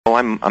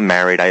I'm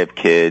married. I have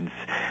kids.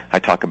 I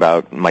talk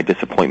about my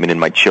disappointment in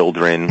my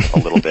children a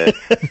little bit.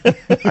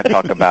 I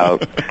talk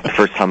about the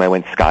first time I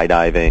went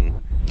skydiving.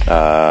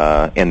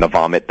 And the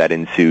vomit that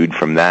ensued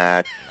from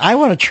that. I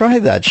want to try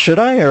that. Should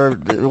I? Or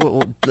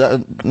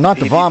not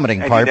the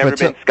vomiting part. Have you never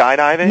been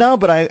skydiving? No,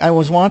 but I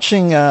was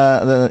watching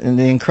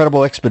the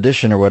Incredible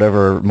Expedition or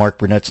whatever Mark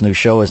Burnett's new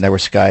show is, and they were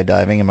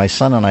skydiving, and my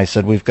son and I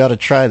said, we've got to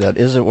try that.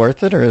 Is it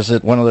worth it, or is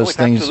it one of those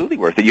things? It's absolutely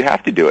worth it. You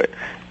have to do it.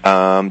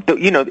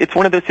 It's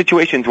one of those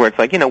situations where it's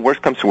like,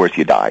 worst comes to worst,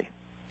 you die.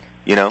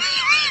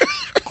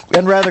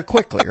 And rather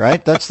quickly,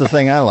 right? That's the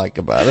thing I like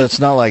about it. It's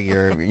not like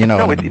you're,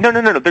 No.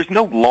 There's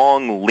no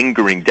long,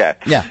 lingering death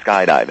from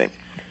skydiving.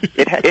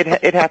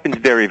 It happens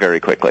very,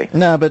 very quickly.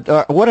 No,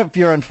 but what if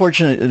you're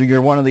unfortunate,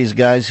 you're one of these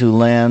guys who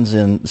lands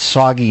in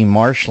soggy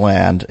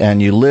marshland,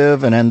 and you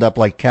live and end up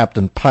like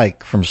Captain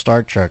Pike from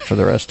Star Trek for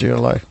the rest of your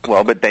life?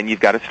 Well, but then you've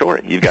got a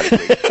story. You've got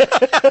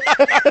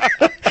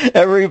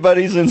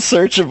Everybody's in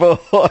search of a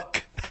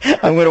hook.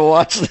 I'm going to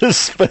watch this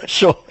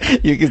special.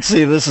 You can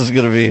see this is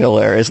going to be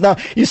hilarious. Now,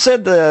 you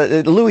said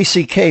Louis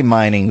C.K.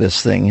 mining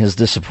this thing, his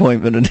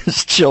disappointment in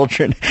his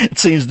children. It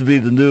seems to be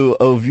the new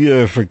au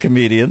vieux for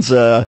comedians.